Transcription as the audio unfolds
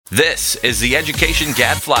This is the Education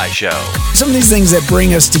Gadfly Show. Some of these things that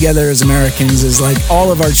bring us together as Americans is like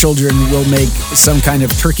all of our children will make some kind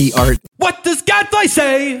of turkey art. What does Gadfly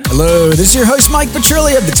say? Hello, this is your host, Mike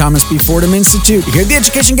Petrilli of the Thomas B. Fordham Institute. Here at the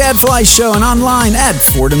Education Gadfly Show and online at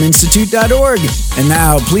fordhaminstitute.org. And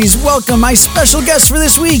now, please welcome my special guest for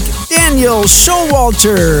this week, Daniel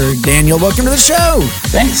Showalter. Daniel, welcome to the show.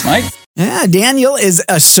 Thanks, Mike. Yeah, Daniel is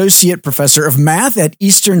Associate Professor of Math at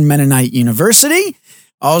Eastern Mennonite University.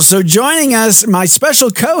 Also joining us, my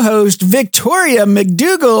special co-host, Victoria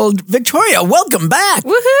McDougald. Victoria, welcome back.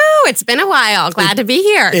 Woohoo! It's been a while. Glad to be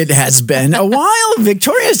here. It has been a while.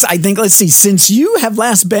 Victoria, I think, let's see, since you have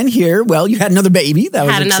last been here, well, you had another baby. That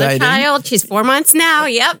was exciting. Had another child. She's 4 months now.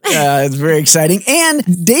 Yep. It's very exciting. And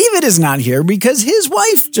David is not here because his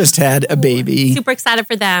wife just had a baby. Super excited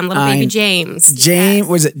for them. Little baby James.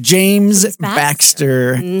 Was it James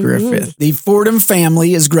Baxter Griffith? The Fordham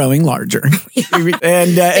family is growing larger.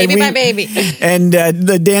 And baby by baby. And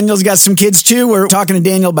Daniel's got some kids too. We're talking to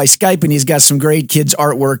Daniel by Skype, and he's got some great kids'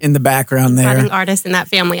 artwork in the background there. Budding artist in that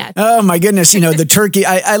family. Oh my goodness! The turkey.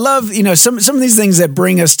 I love some of these things that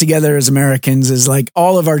bring us together as Americans. Is like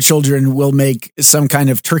all of our children will make some kind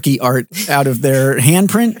of turkey art out of their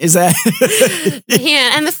handprint. Is that?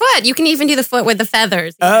 Yeah, and the foot. You can even do the foot with the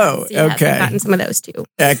feathers. Oh, so okay. I've gotten some of those too.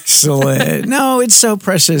 Excellent. No, it's so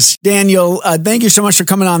precious. Daniel, thank you so much for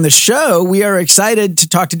coming on the show. We are excited to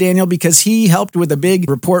talk to Daniel because he helped with a big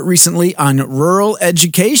report recently on rural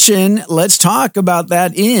education. Let's talk about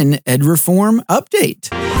that in Ed Reform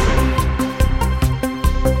Update.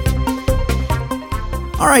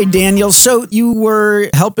 All right, Daniel. So you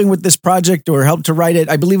were helping with this project or helped to write it.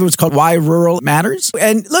 I believe it was called Why Rural Matters.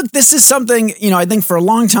 And look, this is something, I think for a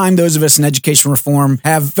long time, those of us in education reform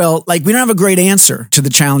have felt like we don't have a great answer to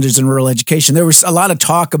the challenges in rural education. There was a lot of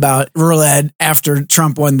talk about rural ed after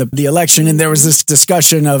Trump won the election. And there was this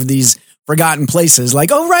discussion of these forgotten places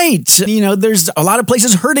like, oh, right. There's a lot of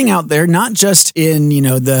places hurting out there, not just in,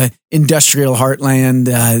 the industrial heartland,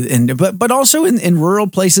 but also in rural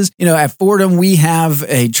places. At Fordham, we have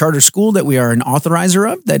a charter school that we are an authorizer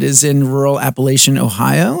of that is in rural Appalachian,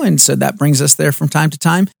 Ohio. And so that brings us there from time to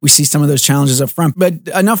time. We see some of those challenges up front, but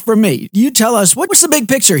enough from me. You tell us, what's the big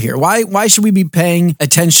picture here? Why should we be paying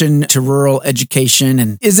attention to rural education?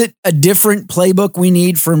 And is it a different playbook we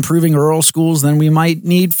need for improving rural schools than we might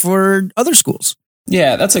need for other schools?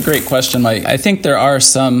 Yeah, that's a great question, Mike. I think there are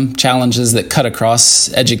some challenges that cut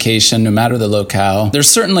across education, no matter the locale. There's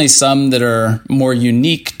certainly some that are more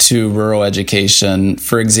unique to rural education.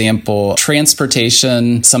 For example,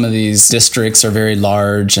 transportation. Some of these districts are very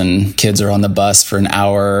large and kids are on the bus for an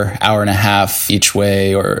hour and a half each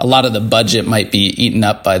way, or a lot of the budget might be eaten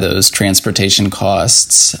up by those transportation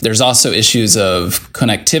costs. There's also issues of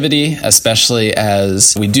connectivity, especially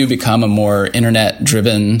as we do become a more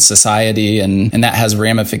internet-driven society, and that has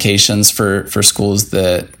ramifications for schools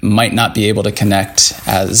that might not be able to connect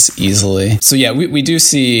as easily. So yeah, we do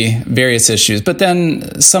see various issues, but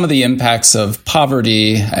then some of the impacts of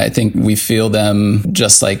poverty, I think we feel them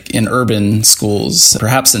just like in urban schools,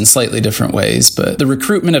 perhaps in slightly different ways. But the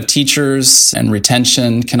recruitment of teachers and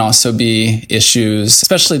retention can also be issues,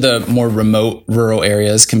 especially the more remote rural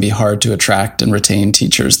areas can be hard to attract and retain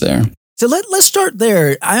teachers there. So let's start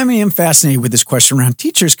there. I am fascinated with this question around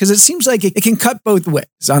teachers because it seems like it can cut both ways.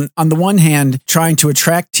 On the one hand, trying to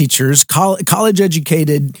attract teachers,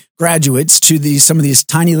 college-educated graduates to some of these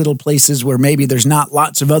tiny little places where maybe there's not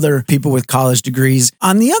lots of other people with college degrees.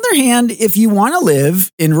 On the other hand, if you want to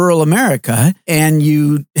live in rural America and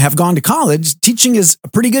you have gone to college, teaching is a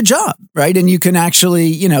pretty good job, right? And you can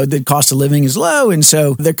actually, the cost of living is low. And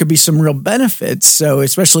so there could be some real benefits. So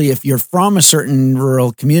especially if you're from a certain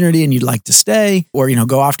rural community and you'd like to stay or,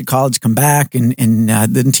 go off to college, come back, and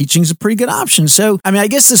then teaching is a pretty good option. So, I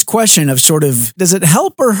guess this question of sort of, does it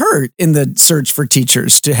help or hurt in the search for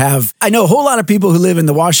teachers to have, I know a whole lot of people who live in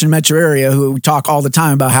the Washington metro area who talk all the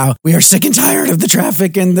time about how we are sick and tired of the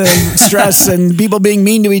traffic and the stress and people being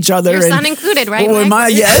mean to each other. Your son included, right?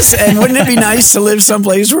 Yes. And wouldn't it be nice to live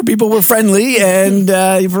someplace where people were friendly and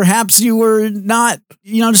perhaps you were not,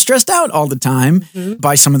 stressed out all the time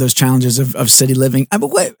by some of those challenges of city living.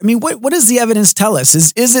 What does the evidence tell us?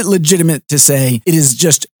 Is it legitimate to say it is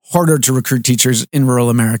just harder to recruit teachers in rural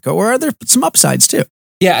America, or are there some upsides too?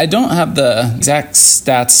 Yeah, I don't have the exact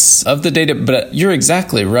stats of the data, but you're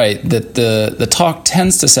exactly right that the talk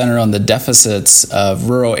tends to center on the deficits of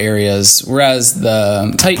rural areas, whereas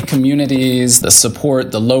the tight communities, the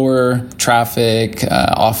support, the lower traffic,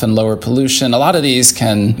 often lower pollution, a lot of these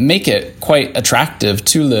can make it quite attractive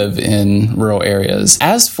to live in rural areas.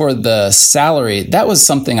 As for the salary, that was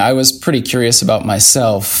something I was pretty curious about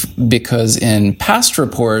myself, because in past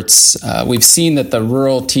reports, we've seen that the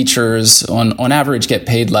rural teachers on average get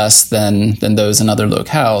paid less than those in other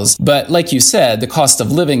locales. But like you said, the cost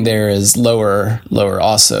of living there is lower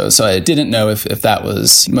also. So I didn't know if that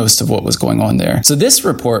was most of what was going on there. So this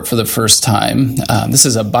report, for the first time, this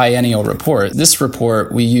is a biennial report. This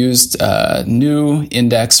report, we used a new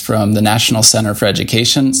index from the National Center for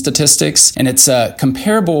Education Statistics, and it's a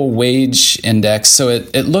comparable wage index. So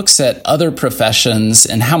it looks at other professions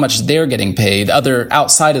and how much they're getting paid, other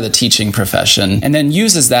outside of the teaching profession, and then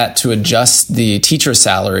uses that to adjust the teacher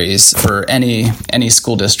salaries for any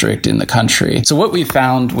school district in the country. So what we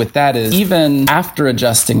found with that is, even after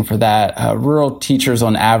adjusting for that, rural teachers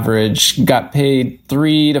on average got paid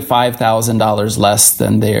 $3,000 to $5,000 less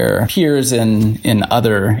than their peers in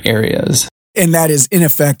other areas. And that is, in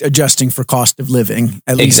effect, adjusting for cost of living,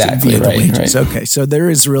 at least exactly, via the right, wages. right. Okay, so there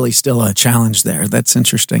is really still a challenge there. That's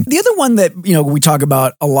interesting. The other one that we talk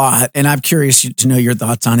about a lot, and I'm curious to know your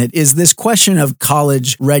thoughts on it, is this question of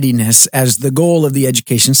college readiness as the goal of the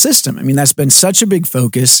education system. I mean, that's been such a big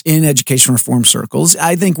focus in education reform circles.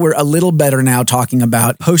 I think we're a little better now talking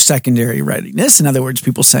about post-secondary readiness. In other words,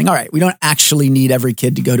 people saying, all right, we don't actually need every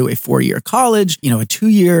kid to go to a 4-year college, a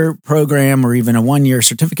 2-year program or even a 1-year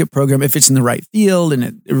certificate program. If it's in the right field and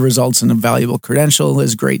it results in a valuable credential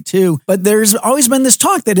is great too. But there's always been this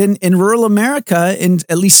talk that in rural America, in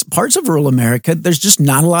at least parts of rural America, there's just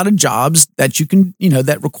not a lot of jobs that you can,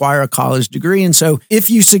 that require a college degree. And so if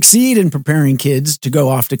you succeed in preparing kids to go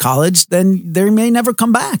off to college, then they may never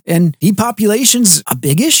come back. And depopulation's a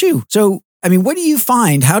big issue. So, I mean, what do you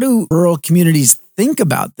find? How do rural communities think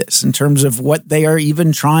about this in terms of what they are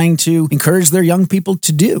even trying to encourage their young people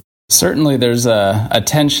to do? Certainly there's a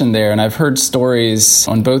tension there, and I've heard stories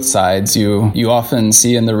on both sides. You often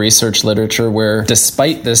see in the research literature where,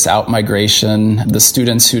 despite this outmigration, the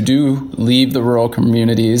students who do leave the rural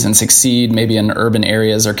communities and succeed maybe in urban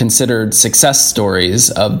areas are considered success stories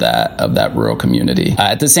of that rural community.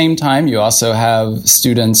 At the same time, you also have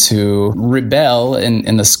students who rebel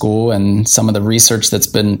in the school, and some of the research that's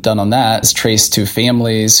been done on that is traced to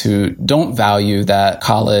families who don't value that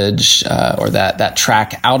college or that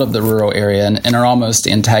track out of the rural area and are almost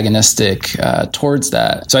antagonistic towards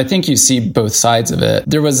that. So I think you see both sides of it.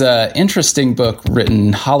 There was an interesting book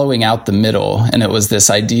written, Hollowing Out the Middle, and it was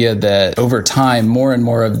this idea that over time, more and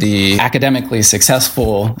more of the academically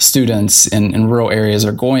successful students in rural areas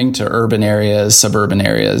are going to urban areas, suburban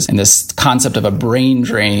areas, and this concept of a brain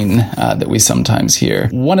drain that we sometimes hear.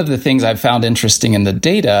 One of the things I've found interesting in the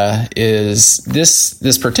data is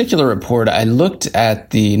this particular report. I looked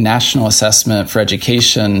at the National Assessment for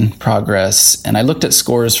Education progress, and I looked at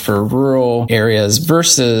scores for rural areas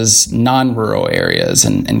versus non-rural areas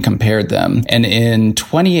and compared them. And in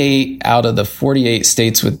 28 out of the 48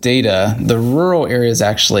 states with data, the rural areas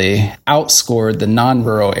actually outscored the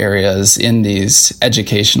non-rural areas in these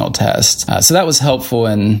educational tests. So that was helpful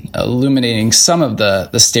in illuminating some of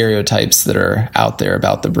the stereotypes that are out there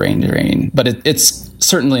about the brain drain. But it's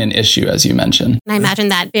certainly an issue, as you mentioned. And I imagine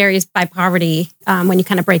that varies by poverty when you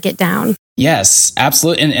kind of break it down. Yes,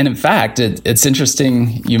 absolutely. And in fact, it's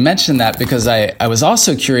interesting you mentioned that, because I was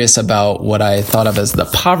also curious about what I thought of as the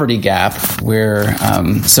poverty gap, where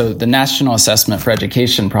so the National Assessment for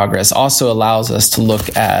Education Progress also allows us to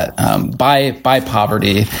look at by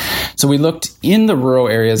poverty. So we looked in the rural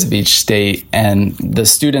areas of each state and the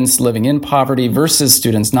students living in poverty versus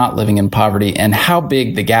students not living in poverty and how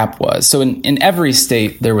big the gap was. So in every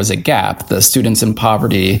state, there was a gap. The students in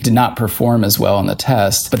poverty did not perform as well on the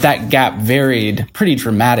test, but that gap varied pretty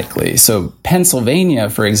dramatically. So Pennsylvania,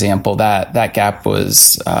 for example, that gap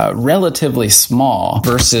was relatively small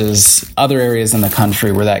versus other areas in the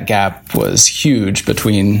country where that gap was huge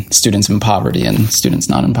between students in poverty and students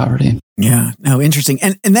not in poverty. Yeah, no, interesting.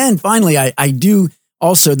 And then finally, I do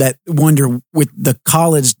also wonder with the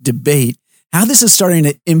college debate, how this is starting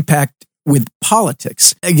to impact with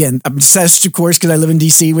politics. Again, I'm obsessed, of course, because I live in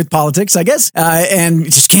DC with politics, I guess, and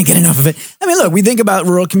just can't get enough of it. I mean, look, we think about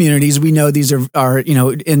rural communities. We know these are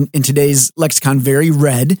in today's lexicon, very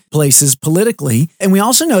red places politically. And we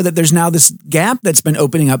also know that there's now this gap that's been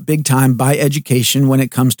opening up big time by education when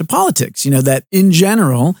it comes to politics. That in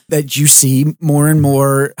general, that you see more and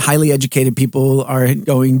more highly educated people are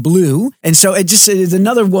going blue. And so it just is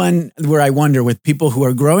another one where I wonder with people who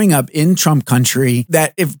are growing up in Trump country,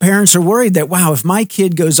 that if parents are worried that, wow, if my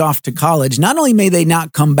kid goes off to college, not only may they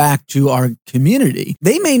not come back to our community,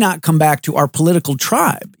 they may not come back to our political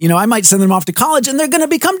tribe. I might send them off to college and they're going to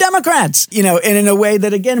become Democrats, and in a way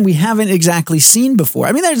that, again, we haven't exactly seen before.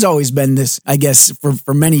 I mean, there's always been this, I guess,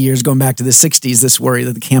 for many years, going back to the 60s, this worry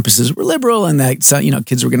that the campuses were liberal and that,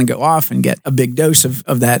 kids were going to go off and get a big dose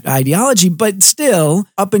of that ideology. But still,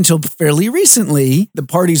 up until fairly recently, the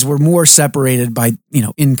parties were more separated by,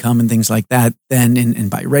 income and things like that than and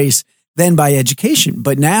by race than by education.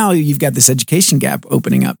 But now you've got this education gap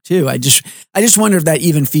opening up too. I just wonder if that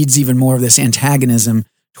even feeds even more of this antagonism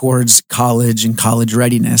towards college and college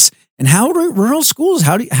readiness. And how do rural schools,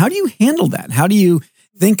 how do you handle that? How do you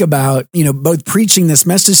think about, both preaching this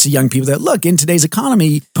message to young people that, look, in today's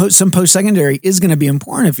economy, some post-secondary is going to be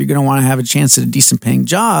important if you're going to want to have a chance at a decent paying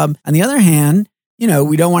job. On the other hand,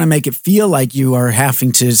 we don't want to make it feel like you are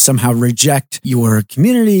having to somehow reject your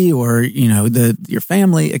community or, your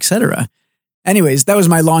family, etc. Anyways, that was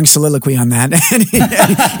my long soliloquy on that.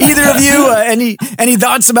 Either of you, any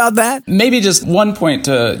thoughts about that? Maybe just one point.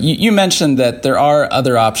 You mentioned that there are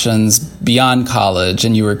other options beyond college,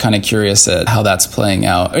 and you were kind of curious at how that's playing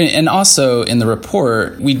out. And also in the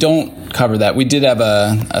report, we don't cover that. We did have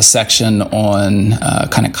a section on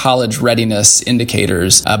kind of college readiness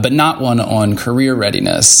indicators, but not one on career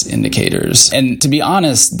readiness indicators. And to be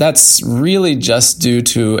honest, that's really just due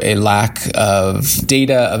to a lack of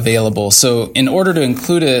data available. So in order to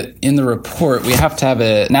include it in the report, we have to have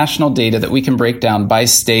a national data that we can break down by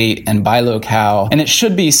state and by locale, and it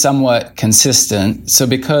should be somewhat consistent. So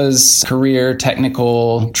because career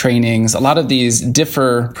technical trainings, a lot of these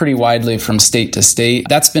differ pretty widely from state to state,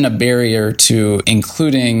 that's been a barrier to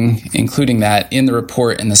including that in the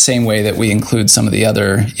report in the same way that we include some of the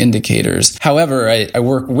other indicators. However, I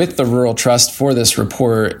work with the Rural Trust for this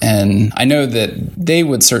report, and I know that they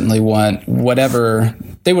would certainly want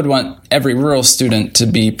every rural student to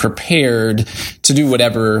be prepared to do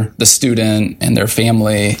whatever the student and their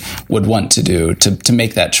family would want to do to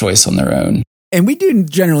make that choice on their own. And we do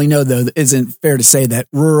generally know, though, that isn't fair to say that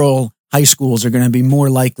rural high schools are going to be more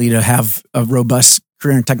likely to have a robust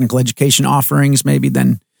career and technical education offerings maybe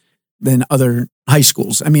than other high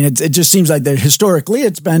schools. I mean, it just seems like that historically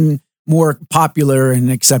it's been more popular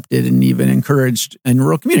and accepted and even encouraged in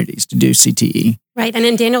rural communities to do CTE. Right. And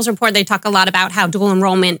in Daniel's report, they talk a lot about how dual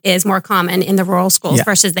enrollment is more common in the rural schools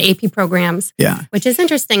versus the AP programs, which is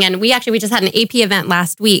interesting. And we just had an AP event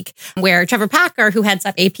last week where Trevor Packer, who heads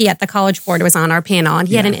up AP at the College Board, was on our panel. And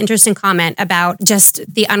he had an interesting comment about just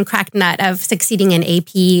the uncracked nut of succeeding in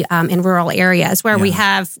AP in rural areas where we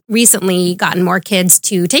have recently gotten more kids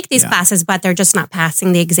to take these classes, but they're just not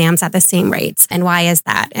passing the exams at the same rates. And why is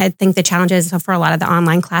that? I think the challenge is for a lot of the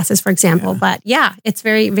online classes, for example. But it's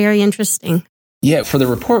very, very interesting. Yeah, for the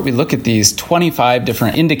report, we look at these 25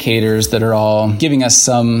 different indicators that are all giving us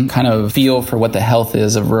some kind of feel for what the health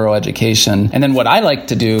is of rural education. And then what I like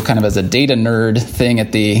to do kind of as a data nerd thing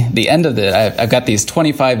at the end of it, I've got these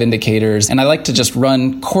 25 indicators, and I like to just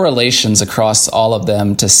run correlations across all of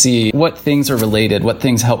them to see what things are related, what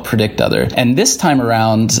things help predict other. And this time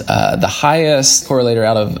around, the highest correlator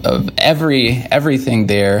out of everything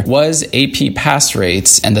there was AP pass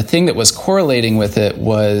rates. And the thing that was correlating with it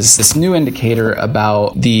was this new indicator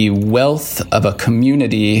about the wealth of a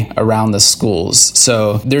community around the schools.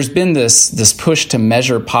 So there's been this push to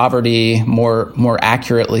measure poverty more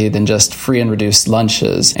accurately than just free and reduced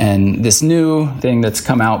lunches. And this new thing that's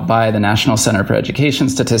come out by the National Center for Education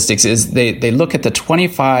Statistics is they look at the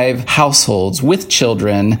 25 households with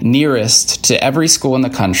children nearest to every school in the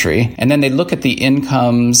country, and then they look at the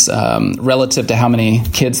incomes relative to how many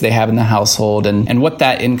kids they have in the household and what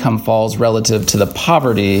that income falls relative to the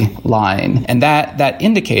poverty line. And that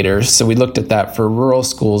indicator, so we looked at that for rural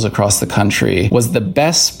schools across the country, was the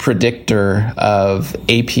best predictor of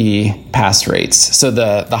AP pass rates. So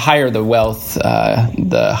the higher the wealth,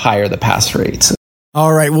 the higher the pass rates.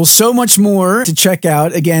 All right. Well, so much more to check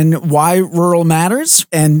out. Again, why rural matters,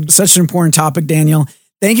 and such an important topic, Daniel.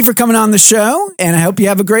 Thank you for coming on the show, and I hope you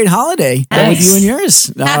have a great holiday with you and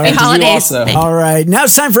yours. Happy holidays. All right. Now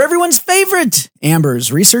it's time for everyone's favorite,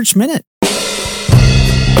 Amber's Research Minute.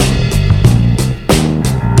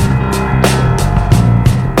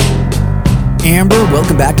 Amber,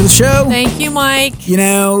 welcome back to the show. Thank you, Mike.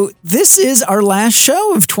 This is our last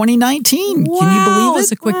show of 2019. Wow, can you believe it?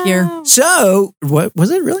 It's a quick year. So, what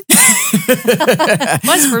was it really?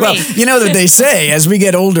 Was for me. You know that they say as we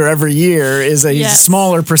get older, every year is a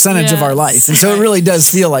smaller percentage of our life. And so it really does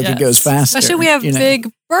feel like it goes faster. Especially we have big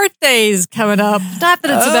birthdays coming up. Not that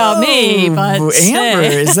it's about me, but Amber,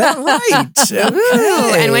 is that right?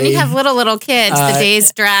 Okay. And when you have little kids, the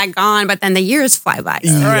days drag on, but then the years fly by.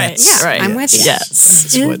 Right. Yeah, right. I'm with you.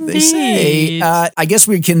 Yes. That's what they say. I guess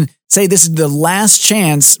we can say this is the last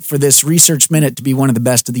chance for this Research Minute to be one of the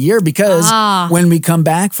best of the year, because when we come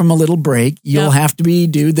back from a little break, you'll have to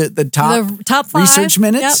do the top 5 Research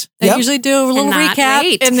Minutes. They usually do a little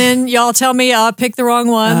recap, and then y'all tell me pick the wrong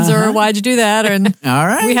ones or why'd you do that. And all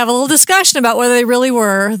right, we have a little discussion about whether they really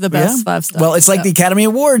were the best 5 stuff. Well, it's like the Academy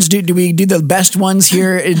Awards. Do we do the best ones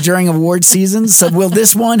here during award season? So will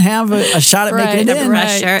this one have a shot at making it in?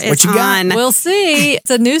 Pressure is what you got? We'll see.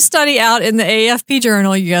 It's a new study out in the AFP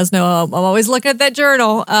journal. You guys know I'm always looking at that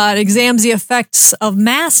journal. It examines the effects of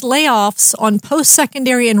mass layoffs on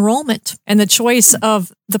post-secondary enrollment and the choice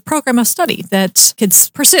of the program of study that kids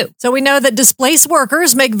pursue. So we know that displaced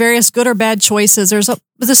workers make various good or bad choices. There's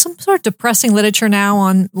some sort of depressing literature now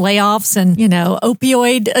on layoffs and,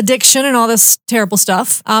 opioid addiction and all this terrible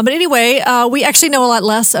stuff. But anyway, we actually know a lot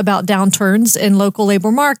less about downturns in local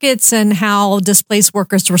labor markets and how displaced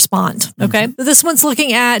workers respond. Okay. So this one's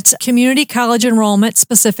looking at community college enrollment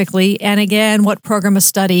specifically. And again, what program of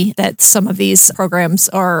study that some of these programs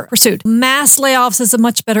are pursued. Mass layoffs is a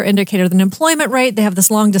much better indicator than employment rate. They have this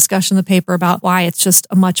long discussion in the paper about why it's just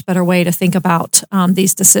a much better way to think about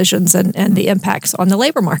these decisions and the impacts on the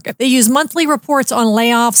labor market. They use monthly reports on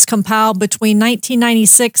layoffs compiled between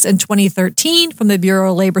 1996 and 2013 from the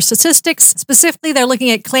Bureau of Labor Statistics. Specifically, they're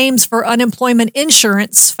looking at claims for unemployment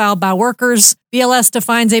insurance filed by workers. BLS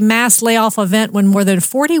defines a mass layoff event when more than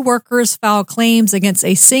 40 workers file claims against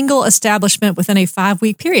a single establishment within a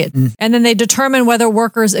 5-week period. And then they determine whether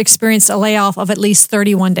workers experienced a layoff of at least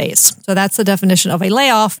 31 days. So that's the definition of a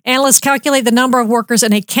layoff. Analysts calculate the number of workers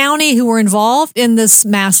in a county who were involved in this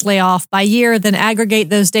mass layoff by year, then aggregate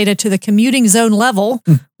those data to the commuting zone level,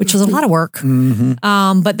 which is a lot of work.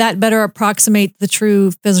 But that better approximate the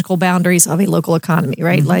true physical boundaries of a local economy,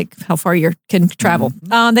 right? Like how far you can travel.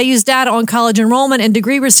 They use data on college enrollment and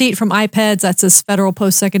degree receipt from IPEDS. That's this federal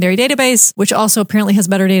post-secondary database, which also apparently has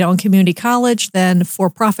better data on community college than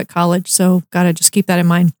for-profit college. So got to just keep that in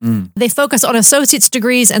mind. They focus on associate's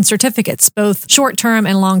degrees and certificates, both short-term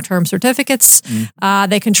and long-term certificates.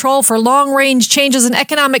 They control for long-range changes in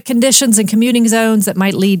economic conditions and commuting zones that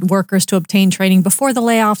might lead workers to obtain training before the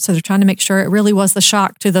layoff. So they're trying to make sure it really was the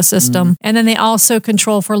shock to the system. And then they also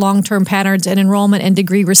control for long-term patterns in enrollment and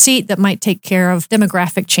degree receipt that might take care of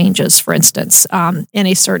demographic changes, for instance, in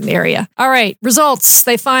a certain area. All right, results.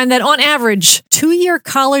 They find that on average, 2-year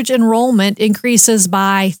college enrollment increases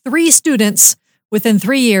by 3 students within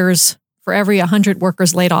 3 years for every 100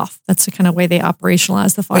 workers laid off. That's the kind of way they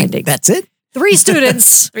operationalize the finding. Wait, that's it? 3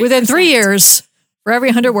 students within 3 years for every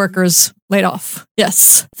 100 workers laid off.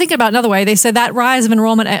 Yes. Thinking about another way, they said that rise of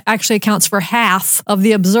enrollment actually accounts for half of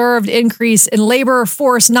the observed increase in labor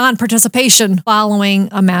force non-participation following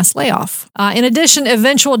a mass layoff. In addition,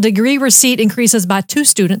 eventual degree receipt increases by 2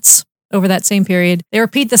 students over that same period. They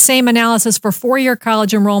repeat the same analysis for 4-year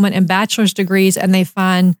college enrollment and bachelor's degrees, and they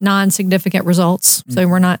find non-significant results. So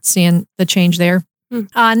we're not seeing the change there.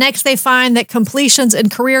 Next, they find that completions in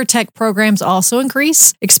career tech programs also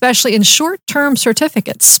increase, especially in short-term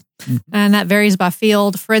certificates. And that varies by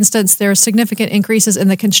field. For instance, there are significant increases in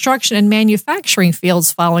the construction and manufacturing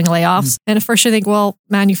fields following layoffs. And at first you think, well,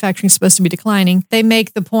 manufacturing is supposed to be declining. They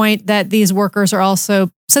make the point that these workers are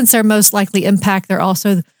also, since they're most likely impact, they're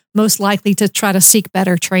also most likely to try to seek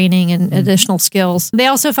better training and additional skills. They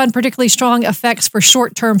also find particularly strong effects for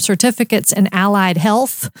short-term certificates in allied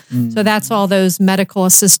health. So that's all those medical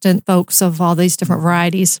assistant folks of all these different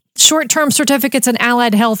varieties. Short-term certificates in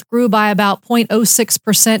allied health grew by about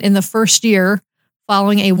 0.06% in the first year,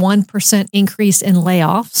 following a 1% increase in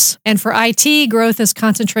layoffs. And for IT, growth is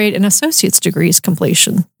concentrated in associate's degrees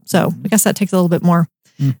completion. So I guess that takes a little bit more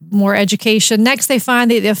education. Next, they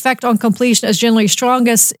find that the effect on completion is generally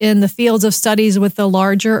strongest in the fields of studies with the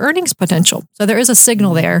larger earnings potential. So there is a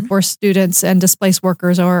signal there for students and displaced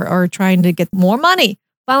workers are trying to get more money.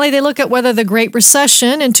 Finally, they look at whether the Great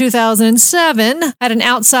Recession in 2007 had an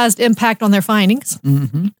outsized impact on their findings.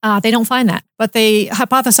 They don't find that. But they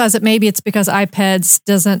hypothesize that maybe it's because iPads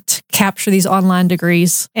doesn't capture these online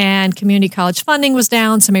degrees and community college funding was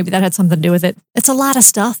down. So maybe that had something to do with it. It's a lot of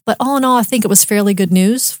stuff, but all in all, I think it was fairly good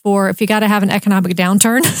news for if you got to have an economic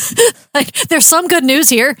downturn. Like there's some good news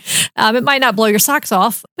here. It might not blow your socks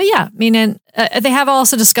off, but yeah, I mean, and they have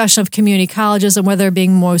also discussion of community colleges and whether they're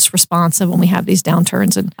being most responsive when we have these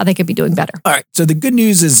downturns and how they could be doing better. All right. So the good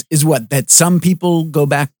news is what? That some people go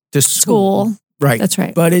back to school. Right. That's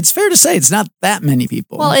right. But it's fair to say it's not that many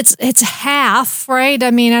people. Well, it's half, right? I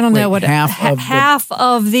mean, I don't know what half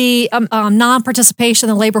of the non-participation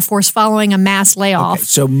in the labor force following a mass layoff. Okay,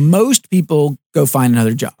 so most people go find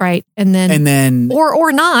another job. Right. And then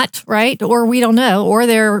or not, right? Or we don't know, or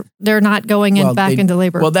they're not going back into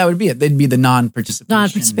labor. Well, that would be it. They'd be the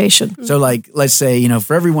non-participation. So like let's say,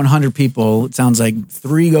 for every 100 people, it sounds like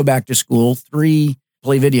 3 go back to school, 3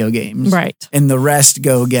 play video games. Right. And the rest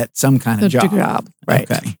go get some kind of job. Right.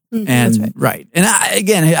 Okay. And right. And I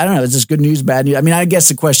don't know. Is this good news, bad news? I mean, I guess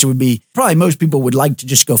the question would be probably most people would like to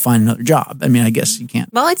just go find another job. I mean, I guess you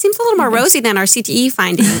can't. Well, it seems a little more rosy than our CTE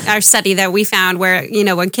finding, our study that we found where,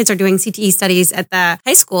 when kids are doing CTE studies at the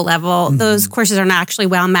high school level, those courses are not actually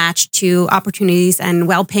well matched to opportunities and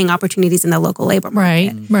well-paying opportunities in the local labor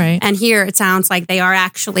market. Right. And here it sounds like they are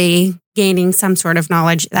actually gaining some sort of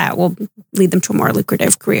knowledge that will lead them to a more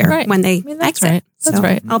lucrative career when they exit. Right. That's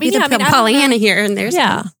right. I'll be the Pollyanna here, and there's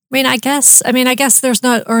I guess there's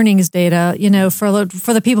not earnings data, for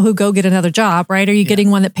the people who go get another job, right? Are you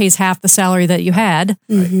getting one that pays half the salary that you had?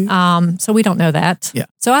 So we don't know that. Yeah.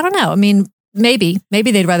 So I don't know. I mean, maybe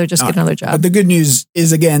they'd rather just get another job. But the good news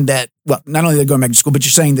is again that not only they're going back to school, but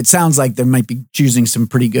you're saying that sounds like they might be choosing some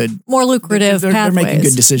pretty good, more lucrative pathways. They're making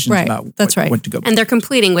good decisions about what to go. And they're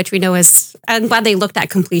completing, which we know is. I'm glad they looked at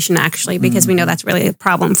completion actually, because we know that's really a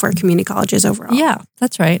problem for community colleges overall. Yeah,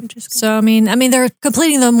 that's right. So I mean, they're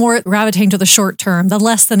completing the more gravitating to the short term, the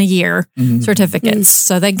less than a year certificates.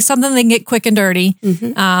 So something they can get quick and dirty.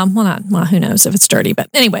 Who knows if it's dirty, but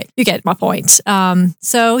anyway, you get my point.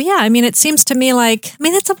 So yeah, I mean, it seems to me like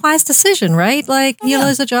it's a wise decision, right? Like you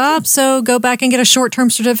lose a job. So go back and get a short-term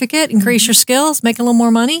certificate, increase your skills, make a little more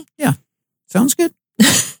money. Yeah. Sounds good.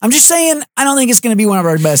 I'm just saying, I don't think it's going to be one of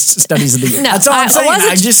our best studies of the year. No, that's all I'm saying.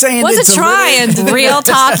 I'm just saying. Wasn't trying. Real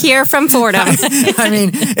talk here from Fordham. I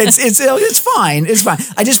mean, it's fine. It's fine.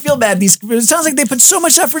 I just feel bad. It sounds like they put so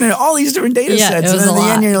much effort into all these different data sets. It was and in the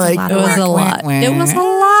end, you're like, it was a lot. It was a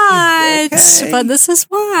lot. Okay. But this is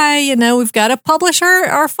why, we've got to publish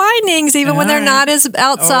our findings, even when they're not as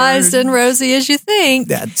outsized and rosy as you think.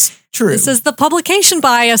 That's true. This is the publication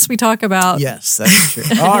bias we talk about. Yes, that's true.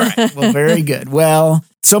 All right. Well, very good. Well,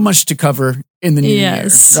 so much to cover in the new year,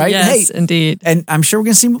 right? Yes, indeed. And I'm sure we're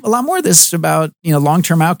going to see a lot more of this about,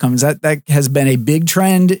 long-term outcomes. That has been a big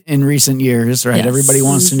trend in recent years, right? Yes. Everybody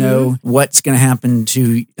wants to know what's going to happen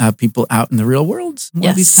to people out in the real world.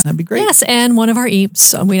 Yes. That'd be great. Yes, and one of our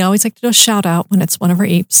EAPs, we always like to do a shout out when it's one of our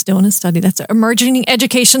EAPs doing a study. That's Emerging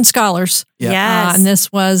Education Scholars. Yeah. Yes. And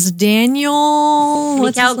this was Daniel...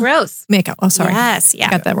 McDougald Gross. Oh, sorry. Yes, yeah.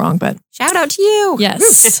 I got that wrong, but... Shout out to you.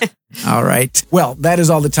 Yes. All right. Well, that is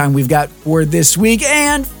all the time we've got for this week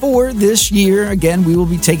and for this year. Again, we will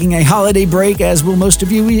be taking a holiday break, as will most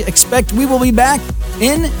of you. We expect we will be back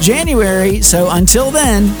in January. So until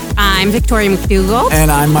then, I'm Victoria McDougald.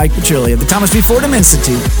 And I'm Mike Petrilli of the Thomas B. Fordham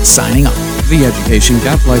Institute, signing off. The Education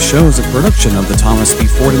Gadfly Show is a production of the Thomas B.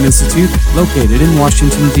 Fordham Institute, located in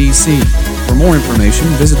Washington, D.C. For more information,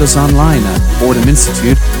 visit us online at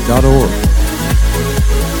fordhaminstitute.org.